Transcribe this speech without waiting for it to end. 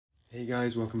Hey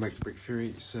guys, welcome back to Brick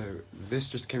Fury. So this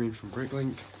just came in from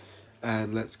Bricklink,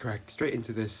 and let's crack straight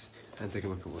into this and take a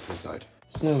look at what's inside.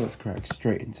 So let's crack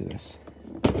straight into this.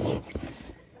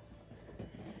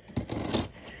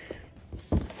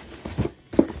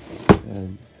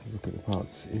 And look at the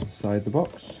parts inside the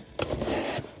box.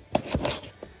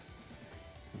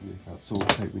 That's all the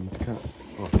tape we need to cut.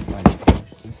 Or I need to cut, I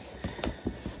should say.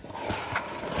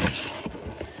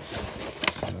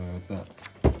 So that,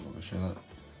 I'm not going to show that.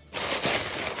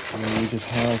 And then we just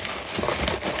have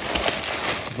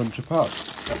a bunch of parts.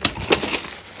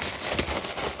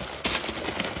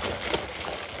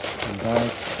 And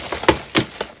bags.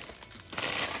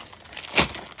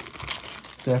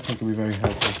 Definitely going to be very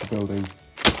helpful for building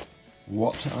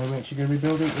what I'm actually going to be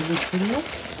building in this video.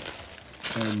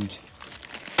 And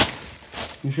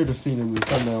you should have seen in the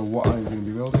thumbnail what I'm going to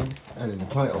be building, and in the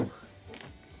title.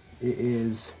 It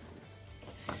is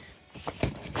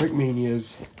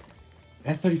BrickMania's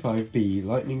F-35B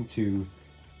Lightning II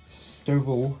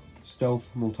stealth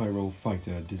multi-role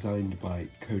fighter designed by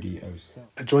Cody O'Sell.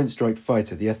 A joint strike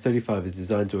fighter, the F-35 is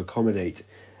designed to accommodate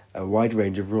a wide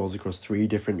range of roles across three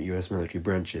different US military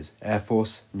branches: Air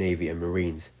Force, Navy and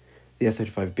Marines. The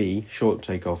F-35B, short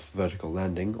takeoff vertical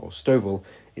landing, or STOVL,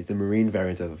 is the Marine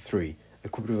variant of the three.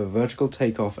 Equipped with a vertical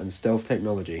takeoff and stealth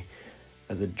technology,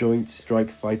 as a joint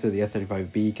strike fighter, the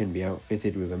F-35B can be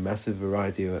outfitted with a massive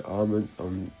variety of armaments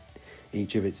on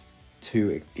each of its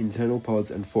 2 internal pods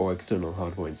and 4 external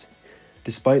hardpoints.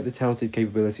 Despite the touted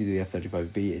capabilities of the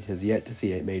F-35B, it has yet to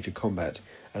see a major combat.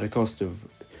 At a cost of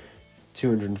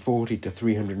 $240 to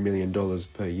 $300 million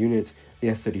per unit, the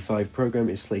F-35 program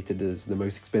is slated as the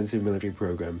most expensive military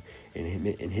program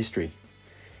in history.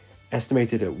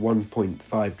 Estimated at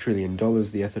 $1.5 trillion,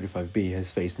 the F-35B has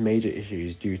faced major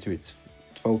issues due to its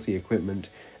faulty equipment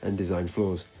and design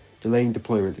flaws, delaying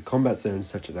deployment to combat zones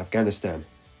such as Afghanistan.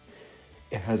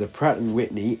 It has a Pratt &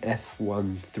 Whitney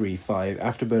F135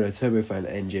 afterburner turbofan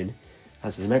engine,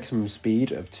 has a maximum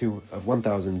speed of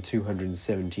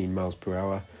 1,217 miles per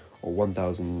hour, or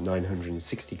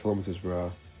 1,960 kilometers per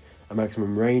hour, a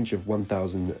maximum range of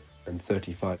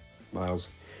 1,035 miles,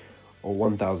 or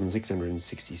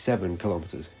 1,667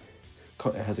 kilometers.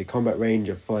 It has a combat range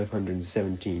of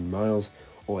 517 miles,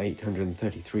 or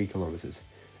 833 kilometers,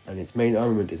 and its main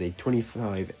armament is a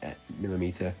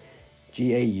 25mm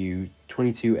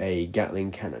GAU-22A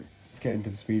Gatling cannon. Let's get into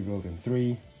the speed build in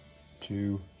 3,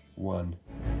 2, 1,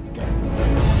 go.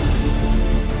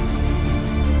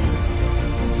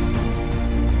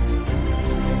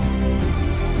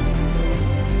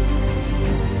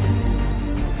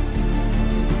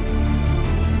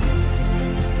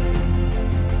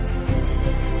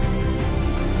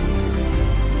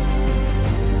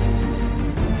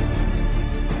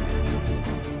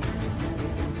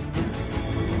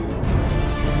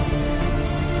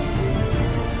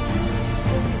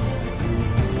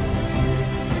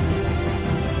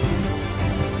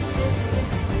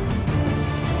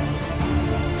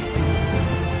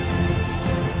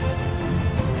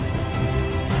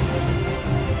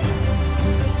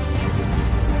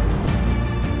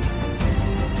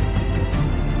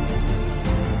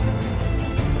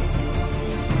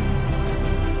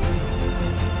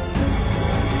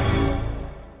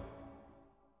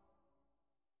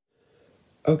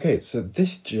 Okay, so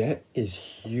this jet is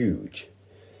huge.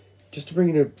 Just to bring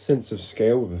in a sense of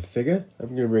scale with a figure, I'm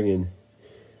going to bring in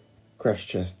Crash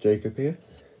Chest Jacob here.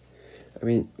 I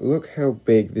mean, look how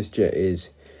big this jet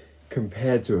is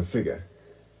compared to a figure.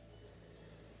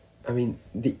 I mean,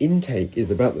 the intake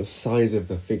is about the size of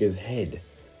the figure's head.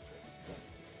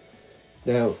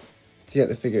 Now, to get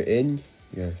the figure in,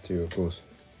 you have to, of course,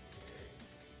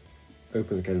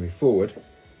 open the canopy forward.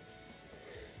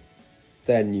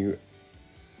 Then you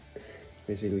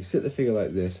basically sit the figure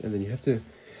like this, and then you have to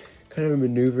kind of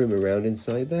maneuver him around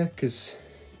inside there, because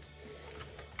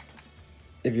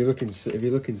if you look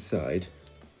inside,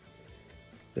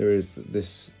 there is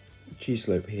this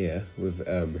G-slope here with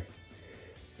a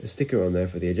sticker on there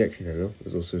for the ejection handle.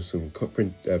 There's also some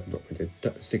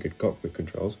stickered cockpit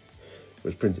controls, which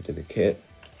was printed in the kit.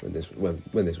 When this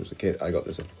was a kit, I got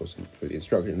this, of course, for the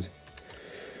instructions.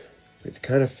 It's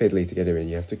kind of fiddly to get him in.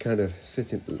 You have to kind of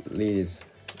sit and lean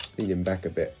him back a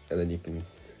bit, and then you can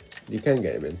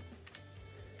get him in,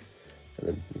 and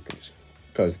then you can just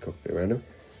close the cockpit around him.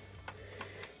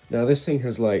 Now this thing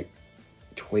has like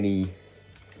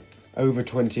over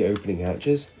 20 opening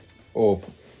hatches, or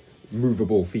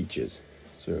movable features.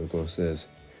 So of course there's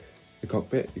the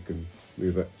cockpit, you can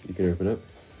move it, you can open up.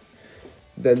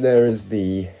 Then there is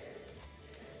the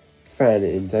fan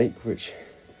intake, which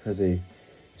has a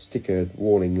stickered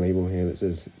warning label here that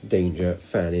says danger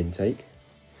fan intake.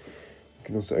 You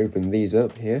can also open these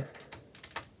up here,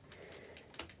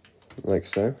 like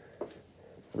so.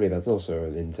 I believe that's also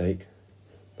an intake,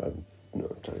 but I'm not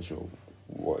entirely sure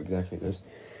what exactly it is.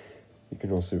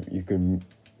 You can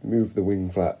move the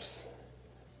wing flaps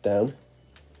down.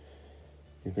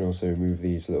 You can also move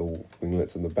these little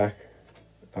winglets on the back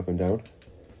up and down.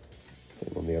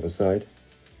 Same on the other side.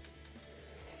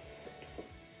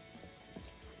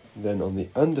 Then on the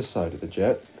underside of the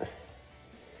jet,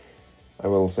 I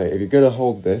will say, if you're going to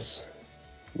hold this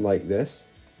like this,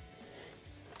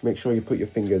 make sure you put your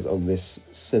fingers on this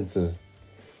center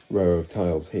row of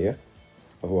tiles here,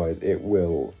 otherwise it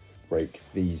will break.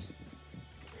 These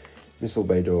missile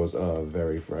bay doors are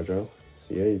very fragile.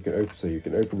 So yeah, you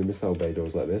can open the missile bay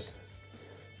doors like this.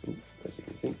 Ooh, as you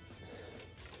can see,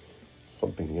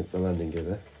 bumping against the landing gear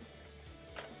there.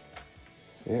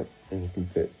 Yeah, and you can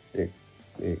fit it.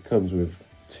 It comes with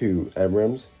 2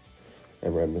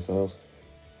 AMRAAM missiles.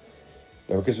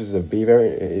 Now, because this is a B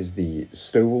variant, it is the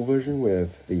Stovall version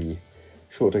with the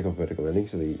short takeoff vertical landing,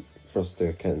 so the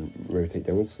thruster can rotate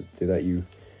downwards. To do that, you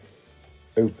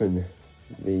open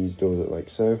these doors like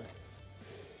so,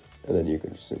 and then you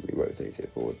can just simply rotate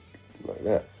it forward like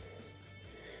that.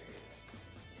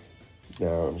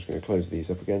 Now, I'm just going to close these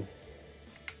up again.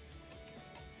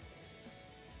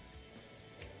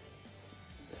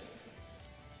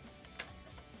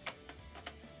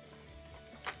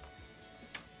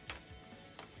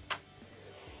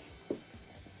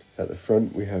 At the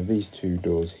front, we have these 2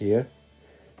 doors here,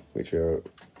 which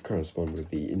correspond with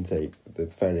the intake, the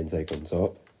fan intake on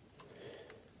top.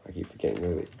 I keep forgetting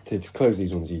that to close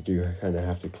these ones, you do kind of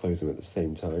have to close them at the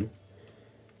same time,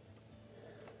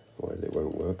 otherwise it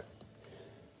won't work.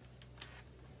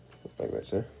 Like that,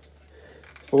 so.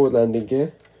 Forward landing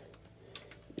gear,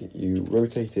 you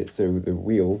rotate it so the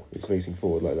wheel is facing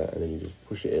forward like that, and then you just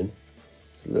push it in.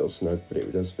 It's a little snug, but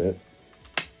it does fit.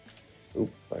 Oh,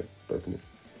 I've broken it.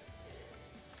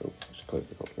 Oh, just close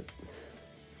the cockpit.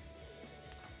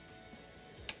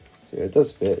 So yeah, it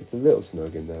does fit. It's a little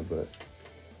snug in there, but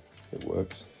it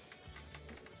works.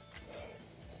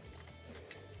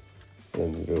 And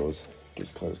then the doors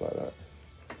just close like that.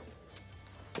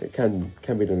 It can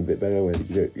be done a bit better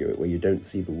where you don't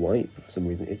see the white, but for some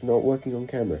reason it's not working on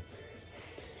camera.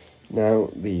 Now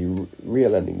the rear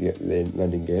landing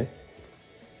gear.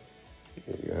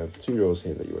 You have 2 doors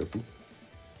here that you open.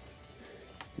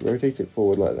 Rotate it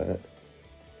forward like that,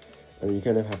 and you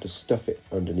kind of have to stuff it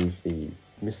underneath the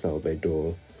missile bay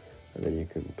door, and then you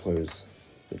can close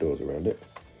the doors around it.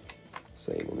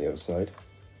 Same on the other side.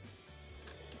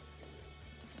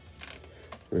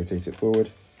 Rotate it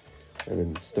forward, and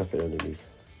then stuff it underneath,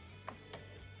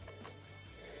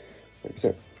 like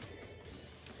so.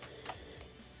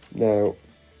 Now,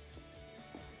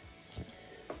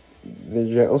 the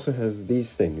jet also has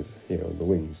these things here on the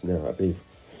wings. Now, I believe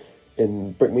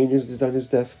in BrickMania's designer's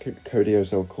desk, Cody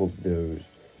Osell called those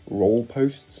roll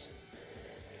posts.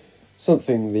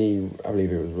 Something I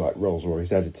believe it was like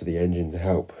Rolls-Royce added to the engine to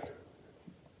help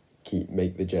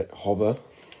make the jet hover.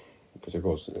 Because of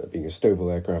course, being a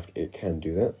Stovall aircraft, it can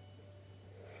do that.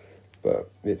 But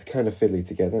it's kind of fiddly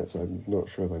together, so I'm not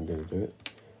sure if I'm going to do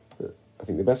it. But I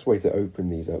think the best way to open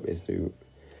these up is to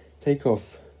take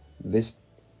off this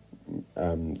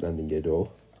landing gear door,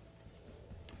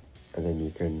 and then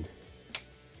you can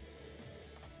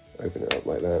open it up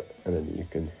like that, and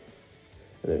then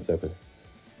it's open.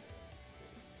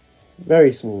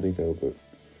 Very small detail, but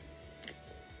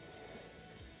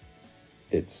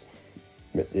it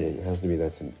has to be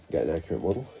there to get an accurate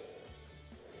model.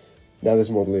 Now this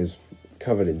model is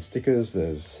covered in stickers.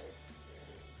 There's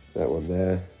that one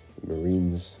there,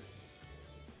 Marines,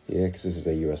 yeah, because this is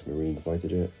a US Marine fighter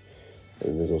jet.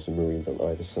 And there's also Marines on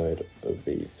either side of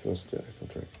the thruster. I'll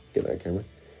try to get that camera.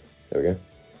 There we go.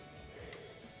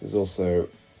 There's also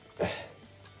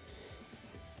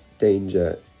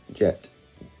danger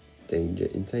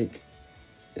intake.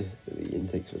 The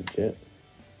intakes for the jet,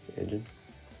 the engine.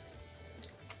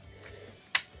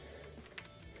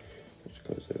 Just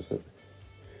close those up.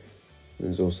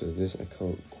 There's also this. I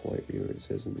can't quite read what it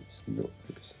says, and it's not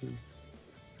focusing.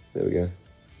 There we go.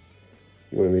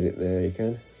 You want to read it there? You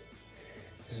can.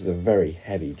 This is a very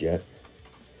heavy jet.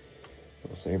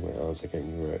 I'll say my arms are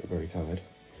getting very tired.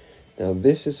 Now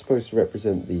this is supposed to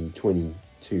represent the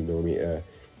 22mm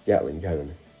Gatling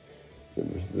cannon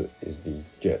that is the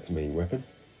jet's main weapon.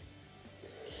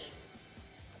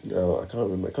 Now I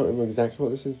can't remember exactly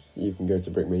what this is. You can go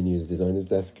to BrickMania's designer's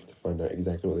desk to find out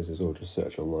exactly what this is, or just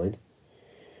search online.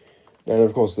 Now, and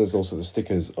of course, there's also the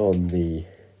stickers on the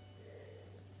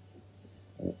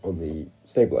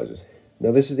stabilizers.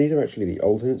 Now these are actually the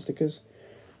alternate stickers.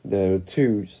 There are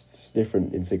two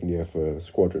different insignia for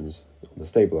squadrons on the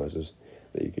stabilizers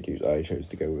that you could use. I chose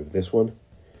to go with this one,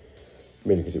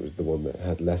 mainly because it was the one that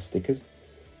had less stickers.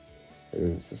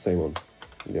 And it's the same on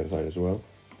the other side as well.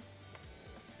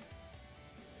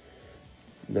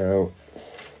 Now,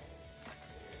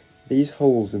 these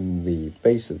holes in the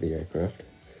base of the aircraft,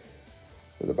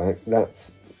 at the back,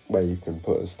 that's where you can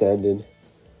put a stand in.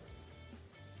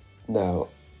 Now,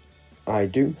 I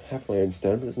do have my own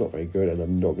stand, but it's not very good, and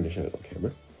I'm not going to show it on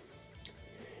camera.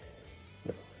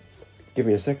 Now, give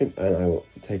me a second, and I will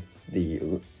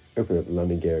open up the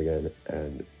landing gear again,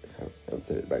 and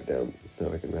set it back down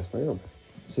so I can rest my arm.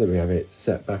 So there we have it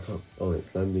set back up on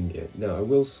its landing gear. Now, I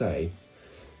will say,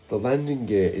 the landing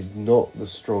gear is not the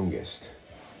strongest.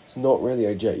 It's not really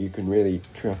a jet you can really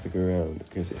traffic around,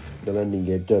 because the landing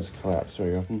gear does collapse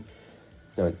very often.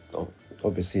 Now,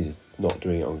 obviously not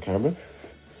doing it on camera,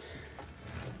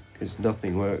 because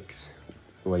nothing works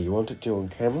the way you want it to on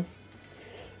camera.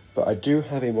 But I do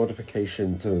have a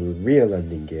modification to the rear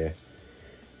landing gear,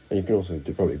 and you can also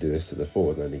probably do this to the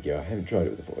forward landing gear. I haven't tried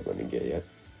it with the forward landing gear yet,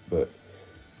 but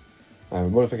I have a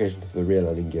modification to the rear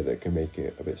landing gear that can make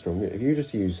it a bit stronger. If you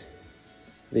just use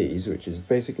these, which is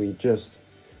basically just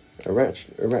a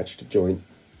ratchet joint,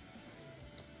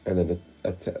 and then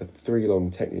a 3 long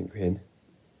Technic pin,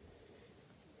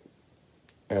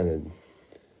 and then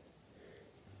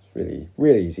it's really,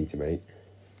 really easy to make.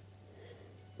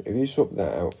 If you swap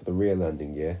that out for the rear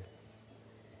landing gear,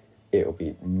 it'll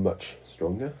be much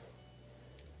stronger,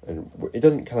 and it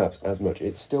doesn't collapse as much.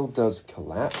 It still does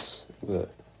collapse,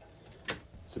 but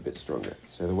it's a bit stronger.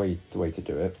 So the way to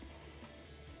do it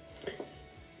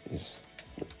is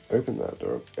open that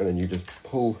door up, and then you just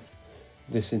pull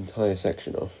this entire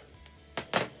section off,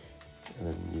 and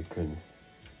then you can,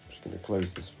 I'm just going to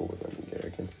close this forward landing gear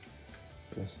again.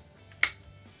 Yes.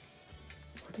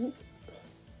 Why doesn't?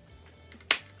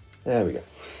 There we go.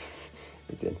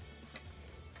 It's in.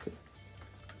 So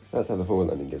that's how the forward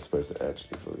landing gear is supposed to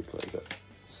actually fully close up.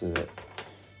 So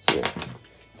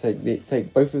yeah,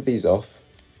 take both of these off.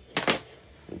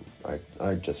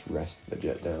 I just rest the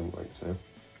jet down like so.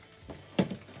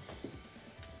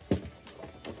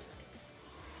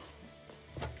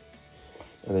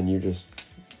 And then you just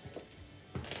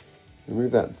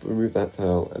remove that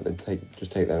tail, and then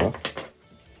just take that off,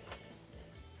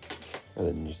 and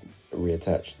then just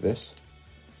reattach this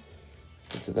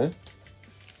into there.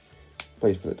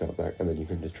 Please put the tail back, and then you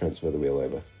can just transfer the wheel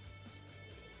over.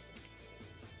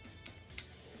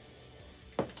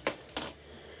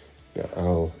 Yeah,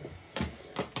 I'll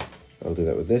do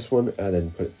that with this one, and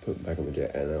then put it back on the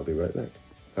jet, and I'll be right back.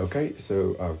 Okay,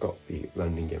 so I've got the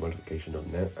landing gear modification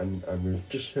on now, and I'm going to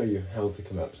just show you how to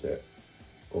collapse it,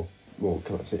 or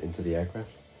collapse it into the aircraft,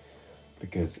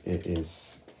 because it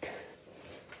is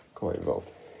quite involved.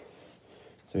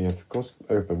 So you have to, of course,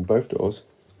 open both doors,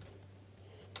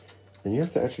 then you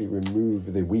have to actually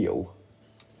remove the wheel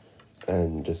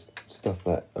and just stuff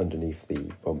that underneath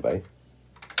the bomb bay,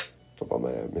 or bomb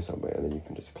bay, missile bay, and then you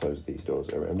can just close these doors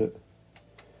around it,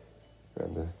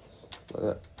 around there, like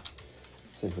that.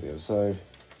 Same for the other side.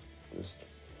 Just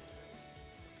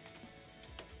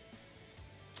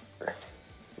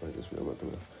where's this wheel not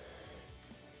coming off?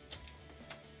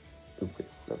 Oop,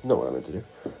 that's not what I meant to do.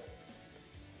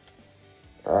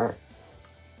 Ah.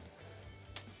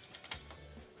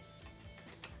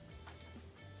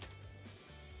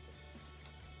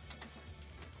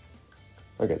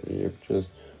 Okay, so you just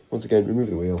once again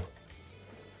remove the wheel,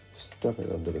 stuff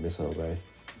it under the missile bay.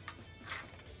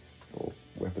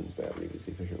 Weapons bay, I believe, is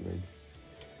the official name.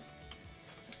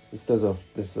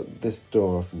 This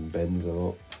door often bends a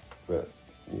lot, but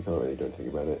you can't really do anything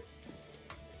about it.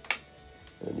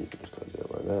 And you can just close it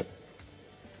up like that.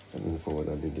 And then the forward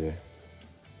landing gear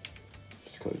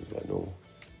just closes like normal.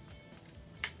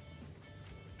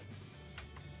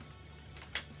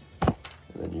 And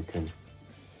then you can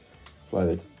fly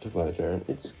the jet around.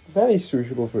 It's very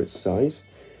suitable for its size.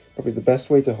 Probably the best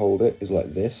way to hold it is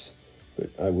like this. But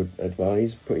I would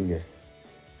advise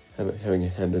having a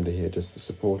hand under here just to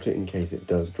support it in case it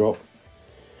does drop.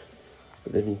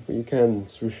 But then you can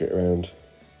swoosh it around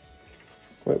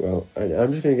quite well. And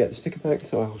I'm just going to get the sticker pack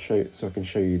so I can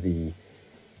show you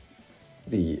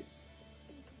the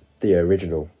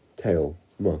original tail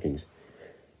markings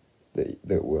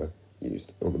that were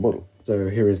used on the model. So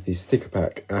here is the sticker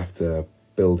pack after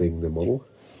building the model.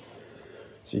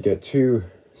 So you get 2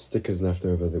 stickers left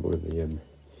over, that were the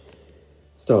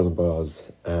Stars and Bars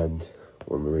and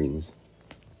 1 Marines.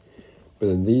 But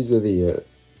then these are the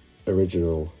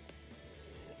original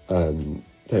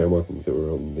tail markings that were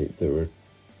on the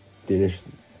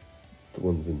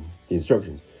ones in the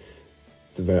instructions.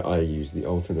 I use the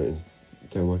alternate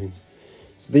tail markings.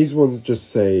 So these ones just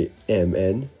say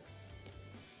MN.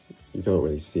 You can't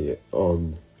really see it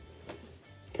on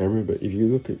camera, but if you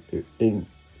look at it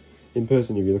in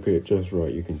person, if you look at it just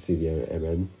right, you can see the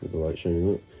MN with the light shining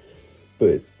on it. But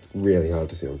it's really hard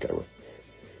to see on camera.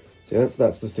 So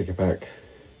that's the sticker pack.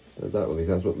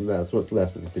 That's what's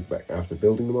left of the sticker pack after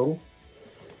building the model.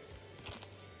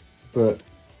 But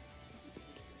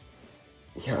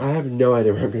yeah, I have no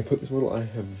idea where I'm going to put this model. I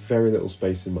have very little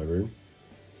space in my room,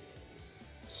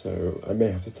 so I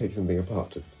may have to take something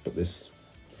apart to put this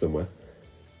somewhere.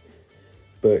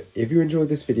 But if you enjoyed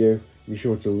this video, be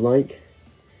sure to like,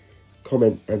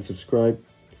 comment and subscribe,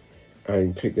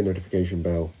 and click the notification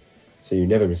bell so you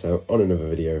never miss out on another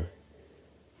video.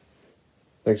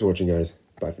 Thanks for watching, guys.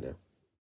 Bye for now.